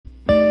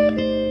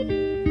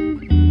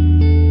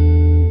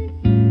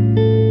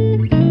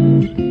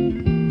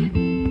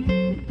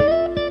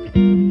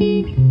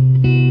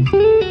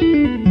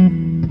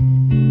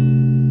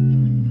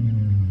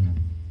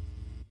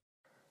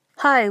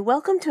Hi,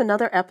 welcome to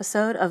another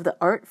episode of the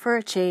Art for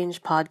a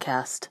Change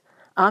podcast.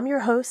 I'm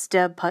your host,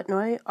 Deb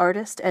Putnoy,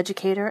 artist,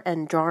 educator,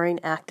 and drawing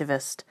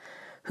activist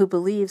who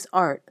believes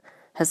art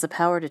has the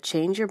power to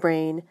change your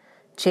brain,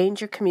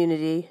 change your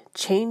community,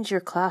 change your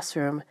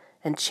classroom,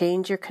 and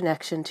change your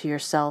connection to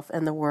yourself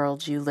and the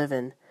world you live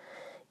in.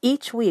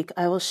 Each week,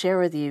 I will share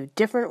with you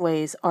different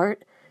ways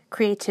art,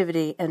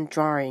 creativity, and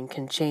drawing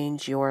can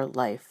change your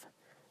life.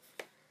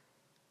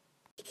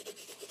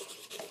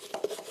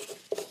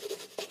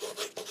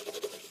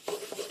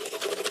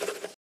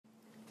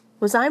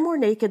 Was I more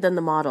naked than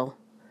the model?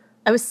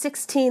 I was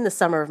 16 the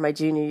summer of my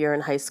junior year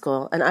in high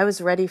school, and I was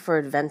ready for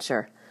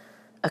adventure.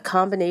 A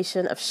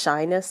combination of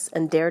shyness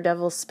and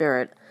daredevil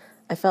spirit,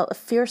 I felt a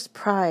fierce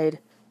pride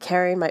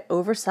carrying my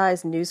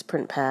oversized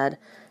newsprint pad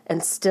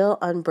and still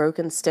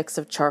unbroken sticks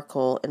of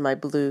charcoal in my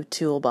blue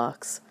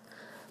toolbox.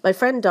 My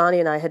friend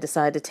Donnie and I had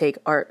decided to take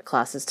art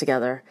classes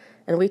together,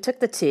 and we took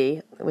the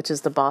T, which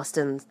is the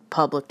Boston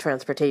public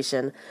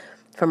transportation,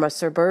 from a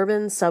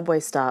suburban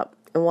subway stop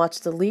and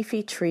watched the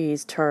leafy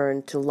trees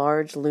turn to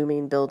large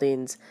looming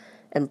buildings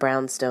and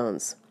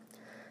brownstones.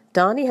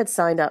 Donnie had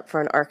signed up for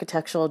an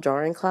architectural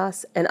drawing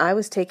class, and I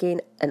was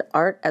taking an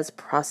art as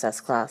process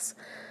class.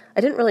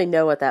 I didn't really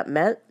know what that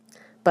meant,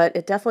 but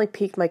it definitely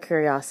piqued my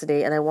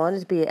curiosity, and I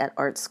wanted to be at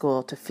art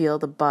school to feel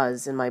the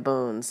buzz in my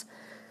bones.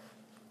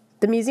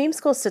 The museum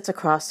school sits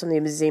across from the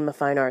Museum of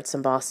Fine Arts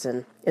in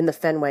Boston, in the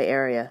Fenway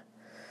area.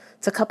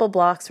 It's a couple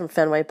blocks from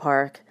Fenway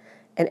Park,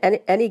 and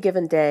any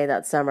given day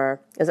that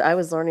summer, as I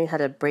was learning how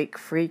to break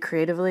free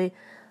creatively,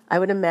 I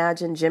would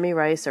imagine Jimmy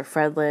Rice or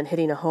Fred Lynn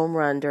hitting a home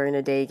run during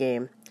a day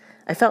game.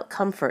 I felt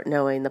comfort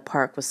knowing the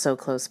park was so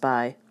close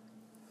by.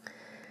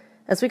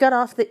 As we got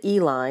off the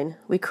E line,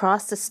 we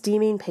crossed the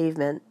steaming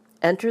pavement,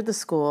 entered the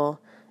school,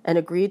 and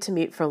agreed to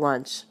meet for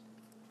lunch.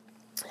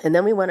 And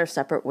then we went our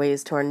separate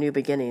ways to our new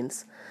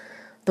beginnings.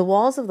 The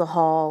walls of the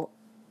hall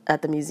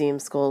at the museum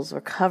schools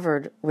were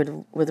covered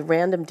with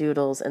random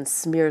doodles and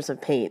smears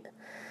of paint.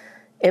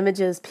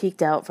 Images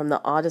peeked out from the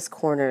oddest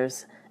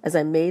corners as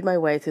I made my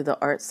way through the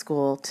art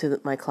school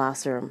to my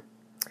classroom.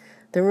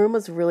 The room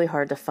was really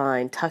hard to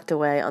find, tucked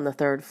away on the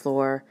third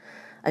floor.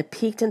 I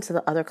peeked into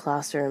the other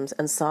classrooms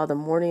and saw the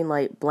morning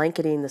light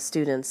blanketing the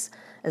students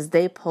as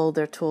they pulled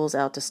their tools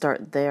out to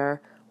start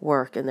their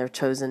work in their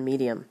chosen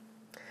medium.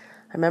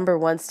 I remember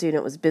one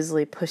student was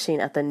busily pushing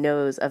at the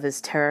nose of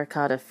his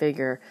terracotta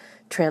figure,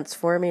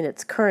 transforming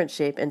its current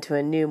shape into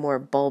a new, more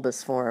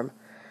bulbous form.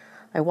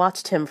 I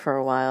watched him for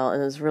a while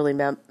and was really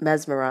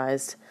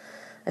mesmerized.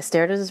 I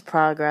stared at his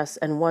progress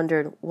and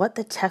wondered what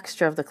the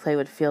texture of the clay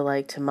would feel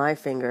like to my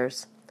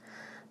fingers.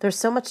 There's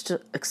so much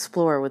to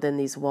explore within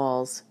these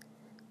walls.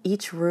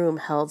 Each room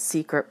held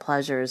secret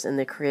pleasures in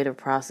the creative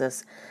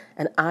process,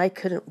 and I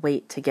couldn't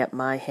wait to get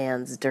my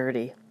hands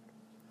dirty.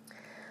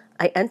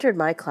 I entered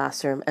my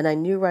classroom, and I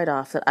knew right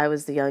off that I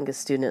was the youngest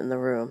student in the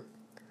room.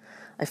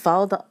 I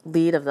followed the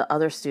lead of the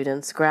other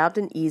students, grabbed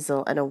an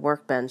easel and a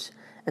workbench,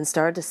 and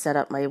started to set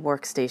up my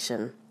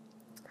workstation.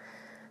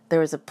 There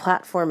was a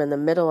platform in the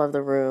middle of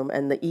the room,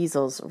 and the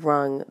easels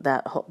rung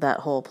that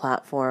whole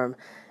platform,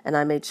 and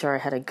I made sure I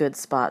had a good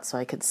spot so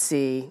I could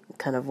see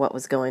kind of what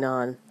was going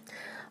on.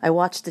 I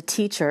watched the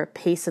teacher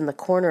pace in the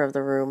corner of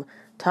the room,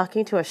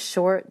 talking to a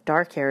short,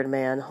 dark-haired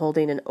man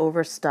holding an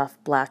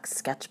overstuffed black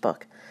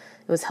sketchbook.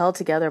 It was held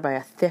together by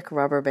a thick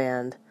rubber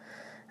band,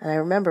 and I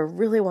remember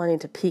really wanting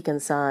to peek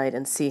inside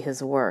and see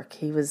his work.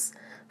 He was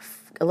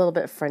a little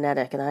bit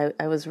frenetic, and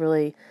I was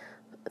really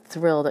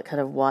thrilled at kind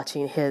of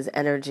watching his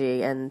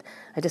energy, and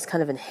I just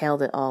kind of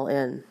inhaled it all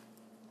in.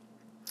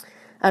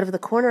 Out of the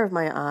corner of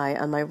my eye,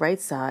 on my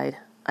right side,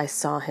 I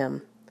saw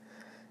him.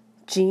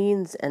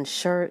 Jeans and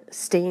shirt,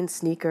 stained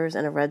sneakers,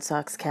 and a Red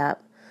Sox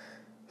cap.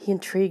 He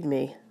intrigued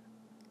me.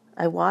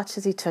 I watched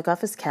as he took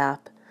off his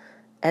cap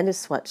and his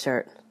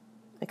sweatshirt.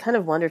 I kind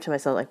of wondered to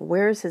myself, like,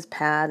 where's his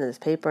pad and his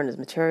paper and his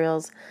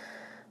materials?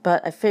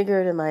 But I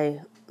figured in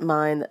my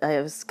mind,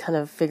 I was kind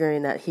of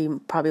figuring that he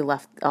probably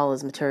left all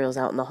his materials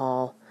out in the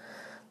hall.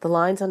 The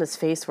lines on his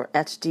face were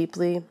etched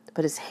deeply,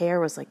 but his hair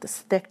was like this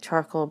thick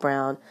charcoal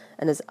brown,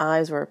 and his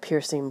eyes were a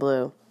piercing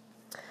blue.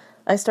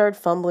 I started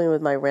fumbling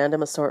with my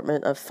random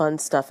assortment of fun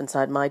stuff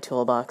inside my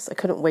toolbox. I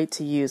couldn't wait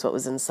to use what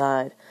was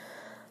inside.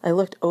 I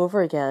looked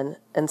over again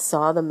and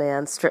saw the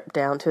man stripped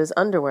down to his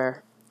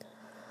underwear.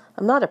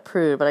 I'm not a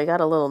prude, but I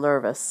got a little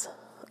nervous.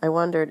 I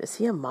wondered, is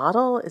he a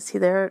model? Is he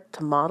there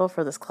to model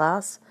for this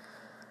class?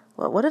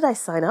 What did I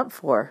sign up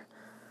for?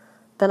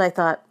 Then I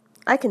thought,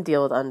 I can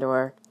deal with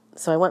underwear.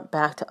 So I went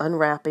back to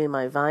unwrapping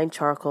my vine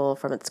charcoal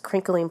from its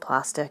crinkling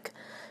plastic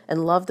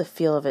and loved the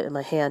feel of it in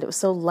my hand. It was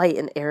so light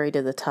and airy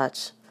to the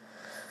touch.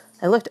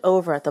 I looked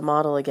over at the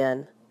model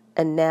again,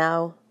 and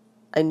now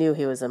I knew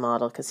he was a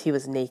model because he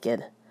was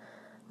naked.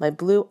 My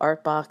blue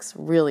art box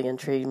really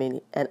intrigued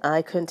me, and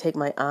I couldn't take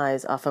my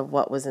eyes off of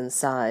what was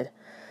inside.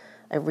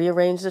 I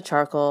rearranged the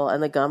charcoal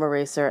and the gum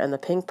eraser and the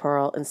pink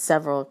pearl in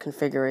several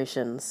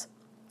configurations.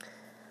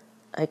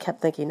 I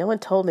kept thinking, no one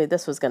told me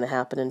this was going to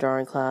happen in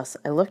drawing class.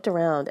 I looked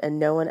around, and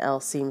no one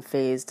else seemed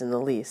fazed in the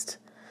least.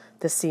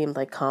 This seemed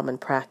like common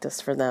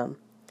practice for them.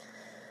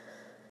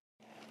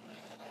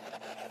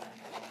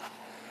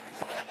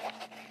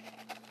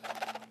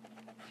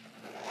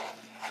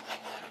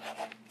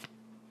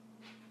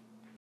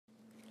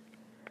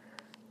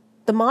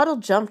 The model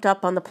jumped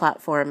up on the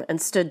platform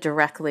and stood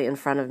directly in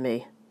front of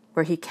me,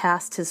 where he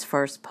cast his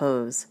first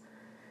pose.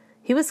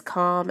 He was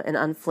calm and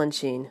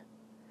unflinching.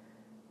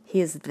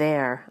 He is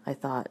there, I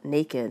thought,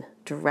 naked,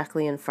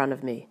 directly in front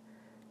of me,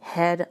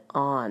 head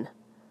on.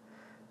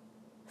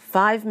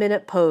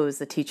 5-minute pose,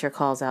 the teacher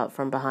calls out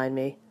from behind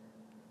me.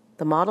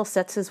 The model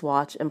sets his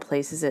watch and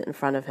places it in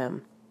front of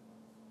him.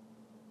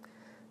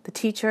 The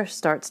teacher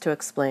starts to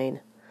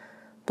explain.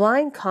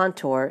 Blind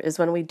contour is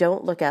when we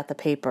don't look at the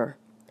paper.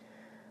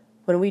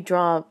 When we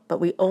draw, but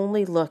we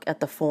only look at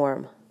the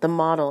form, the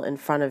model in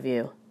front of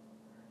you.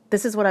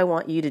 This is what I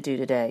want you to do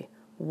today.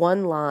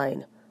 One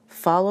line.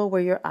 Follow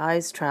where your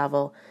eyes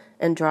travel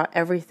and draw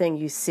everything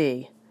you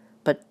see,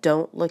 but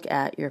don't look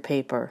at your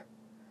paper.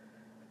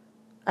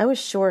 I was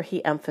sure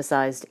he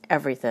emphasized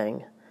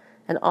everything,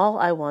 and all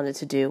I wanted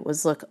to do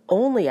was look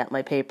only at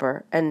my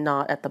paper and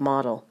not at the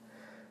model.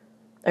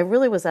 I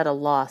really was at a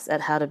loss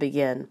at how to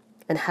begin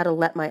and how to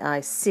let my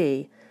eyes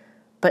see,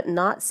 but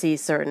not see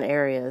certain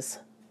areas.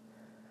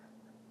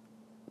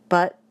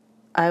 But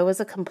I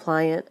was a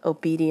compliant,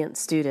 obedient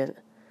student,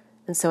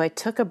 and so I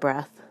took a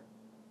breath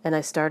and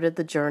I started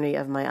the journey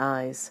of my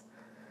eyes.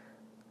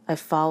 I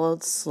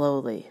followed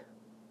slowly,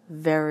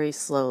 very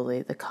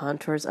slowly, the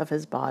contours of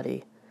his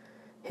body,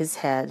 his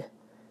head,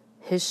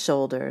 his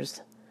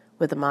shoulders,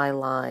 with my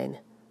line,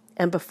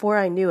 and before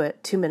I knew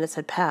it, 2 minutes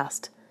had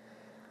passed.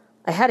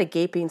 I had a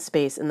gaping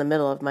space in the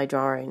middle of my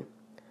drawing,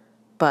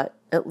 but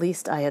at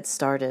least I had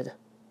started.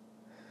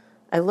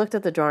 I looked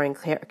at the drawing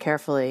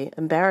carefully,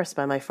 embarrassed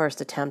by my first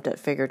attempt at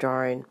figure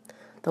drawing.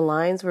 The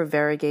lines were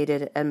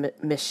variegated and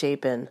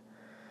misshapen,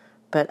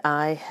 but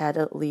I had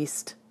at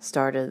least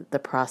started the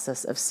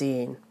process of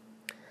seeing.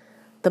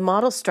 The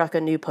model struck a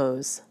new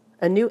pose,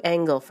 a new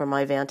angle from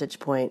my vantage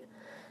point,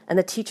 and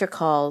the teacher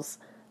calls,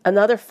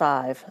 another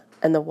 5,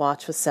 and the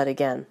watch was set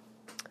again.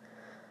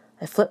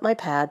 I flipped my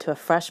pad to a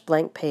fresh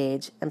blank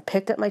page and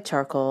picked up my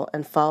charcoal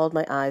and followed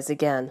my eyes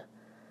again.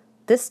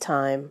 This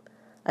time,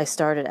 I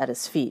started at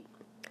his feet,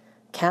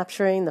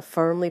 capturing the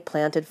firmly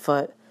planted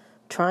foot,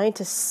 trying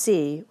to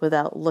see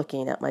without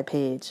looking at my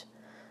page.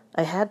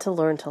 I had to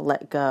learn to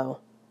let go,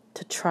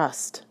 to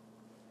trust.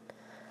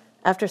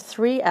 After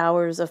 3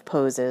 hours of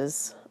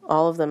poses,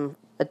 all of them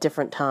at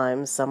different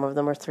times, some of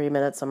them were 3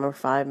 minutes, some were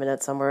 5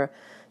 minutes, some were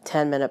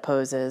 10-minute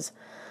poses,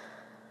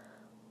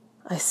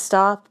 I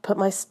stopped, put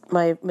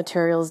my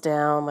materials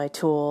down, my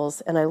tools,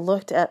 and I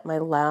looked at my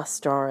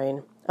last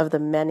drawing of the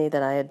many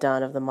that I had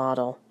done of the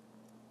model.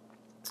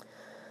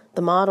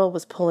 The model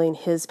was pulling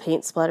his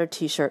paint-splattered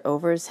t-shirt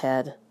over his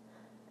head,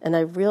 and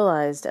I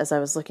realized as I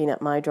was looking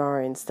at my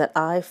drawings that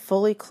I,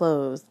 fully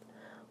clothed,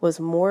 was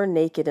more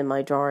naked in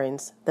my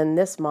drawings than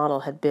this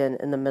model had been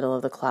in the middle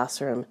of the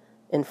classroom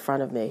in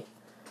front of me.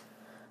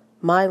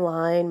 My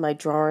line, my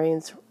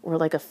drawings were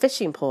like a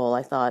fishing pole,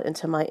 I thought,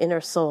 into my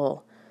inner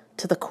soul,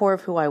 to the core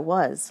of who I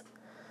was.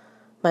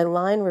 My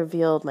line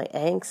revealed my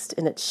angst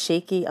in its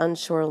shaky,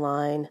 unsure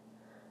line,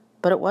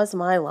 but it was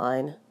my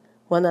line,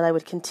 one that I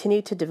would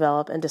continue to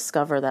develop and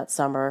discover that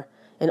summer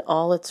in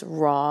all its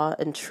raw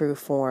and true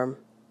form.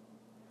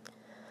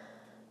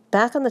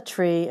 Back on the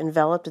tree,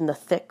 enveloped in the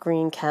thick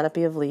green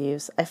canopy of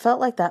leaves, I felt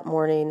like that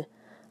morning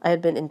I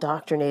had been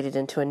indoctrinated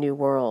into a new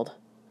world,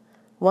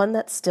 one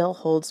that still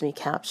holds me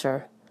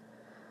capture.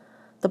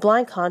 The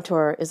blind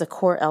contour is a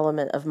core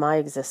element of my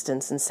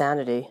existence and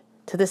sanity.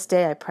 To this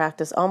day, I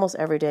practice almost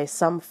every day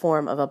some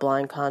form of a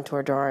blind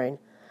contour drawing.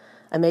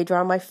 I may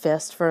draw my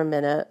fist for a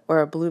minute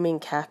or a blooming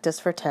cactus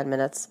for 10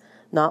 minutes,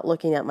 not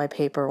looking at my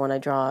paper when I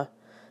draw.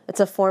 It's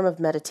a form of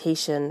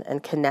meditation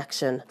and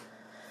connection,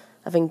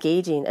 of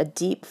engaging a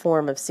deep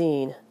form of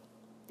seeing.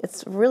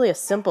 It's really a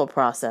simple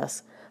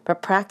process,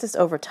 but practiced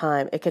over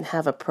time, it can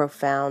have a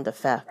profound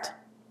effect.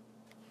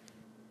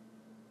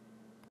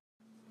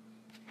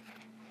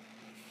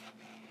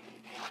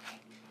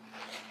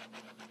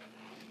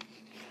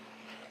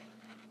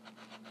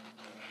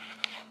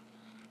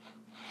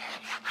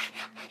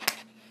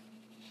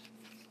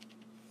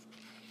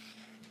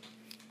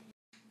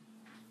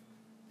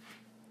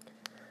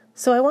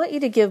 So I want you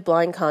to give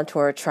blind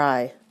contour a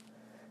try.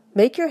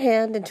 Make your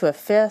hand into a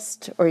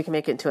fist, or you can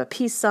make it into a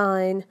peace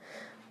sign,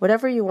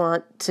 whatever you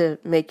want to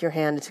make your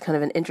hand into kind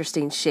of an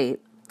interesting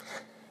shape.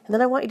 And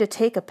then I want you to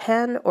take a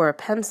pen or a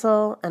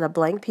pencil and a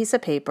blank piece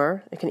of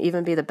paper, it can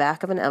even be the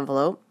back of an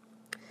envelope,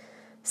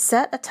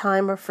 set a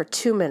timer for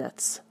 2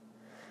 minutes,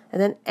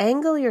 and then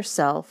angle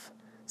yourself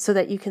so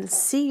that you can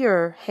see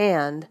your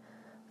hand,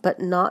 but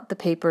not the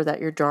paper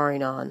that you're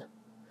drawing on.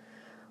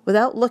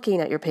 Without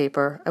looking at your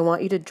paper, I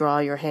want you to draw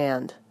your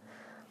hand.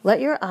 Let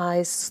your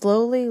eyes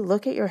slowly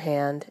look at your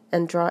hand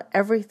and draw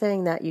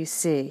everything that you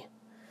see.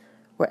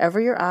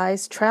 Wherever your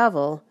eyes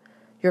travel,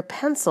 your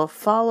pencil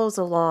follows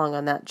along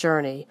on that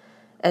journey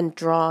and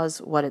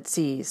draws what it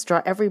sees.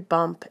 Draw every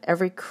bump,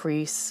 every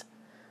crease.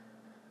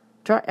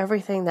 Draw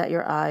everything that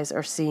your eyes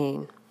are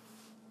seeing.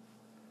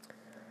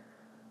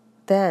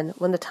 Then,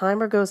 when the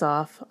timer goes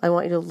off, I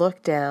want you to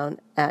look down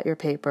at your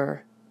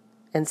paper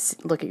and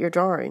look at your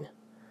drawing.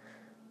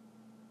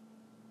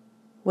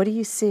 What do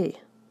you see?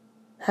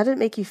 How did it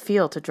make you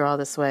feel to draw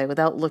this way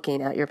without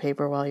looking at your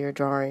paper while you're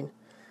drawing?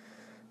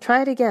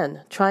 Try it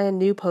again. Try a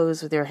new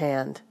pose with your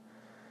hand.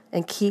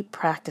 And keep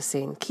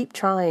practicing. Keep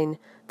trying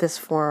this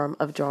form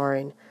of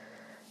drawing.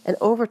 And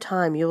over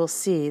time, you will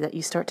see that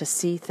you start to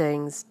see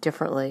things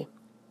differently.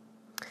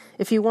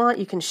 If you want,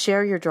 you can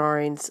share your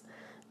drawings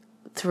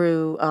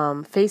through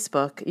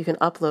Facebook. You can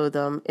upload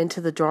them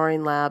into the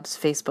Drawing Labs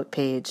Facebook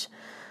page.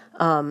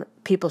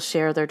 People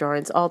share their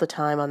drawings all the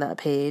time on that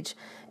page,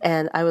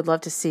 and I would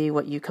love to see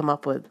what you come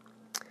up with.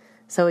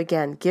 So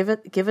again, give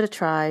it a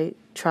try.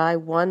 Try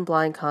one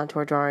blind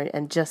contour drawing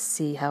and just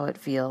see how it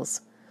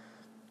feels.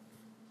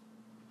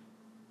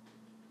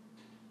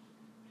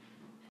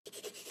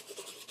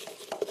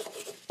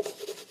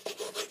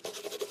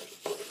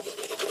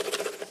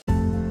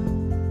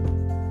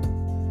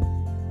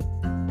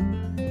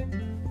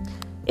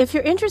 If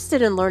you're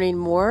interested in learning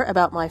more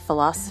about my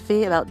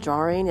philosophy about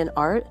drawing and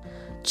art,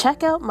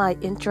 check out my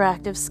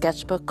interactive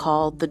sketchbook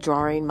called The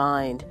Drawing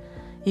Mind.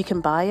 You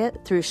can buy it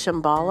through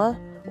Shambhala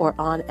or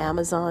on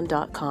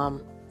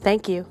Amazon.com.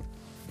 Thank you.